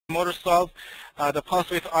MotorSolve. The pulse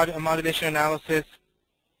width modulation analysis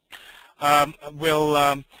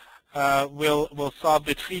will solve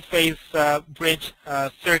the three-phase bridge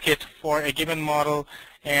circuit for a given model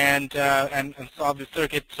and solve the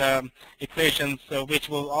circuit equations, which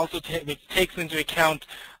will also which takes into account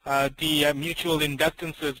the mutual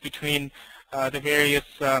inductances between the various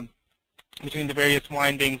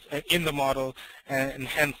windings in the model, and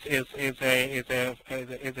hence is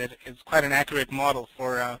quite an accurate model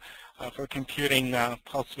for computing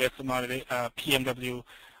pulse width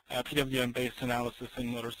PWM-based analysis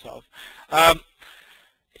in MotorSolve.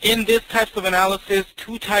 In this types of analysis,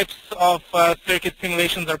 two types of circuit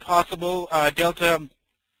simulations are possible: delta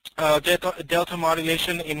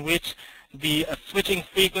modulation, in which the switching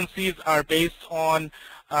frequencies are based on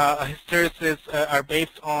hysteresis, are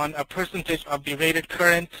based on a percentage of the rated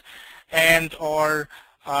current, and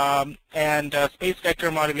space vector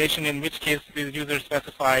modulation, in which case the user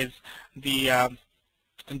specifies the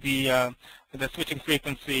switching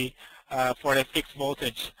frequency for a fixed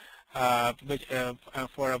voltage,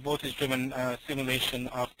 for a voltage-driven simulation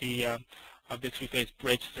of the three-phase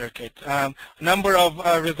bridge circuit. A number of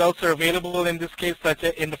results are available in this case, such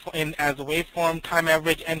as as a waveform, time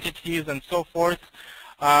average entities, and so forth.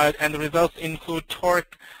 And the results include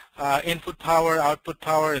torque, input power, output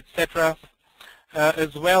power, etc.,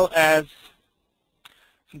 as well as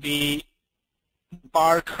the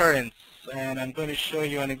bar currents. And I'm going to show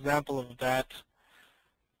you an example of that.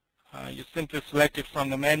 You simply select it from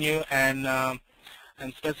the menu and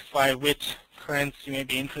specify which currents you may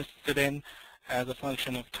be interested in as a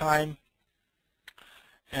function of time.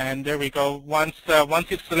 And there we go. Once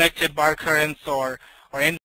you've selected bar currents or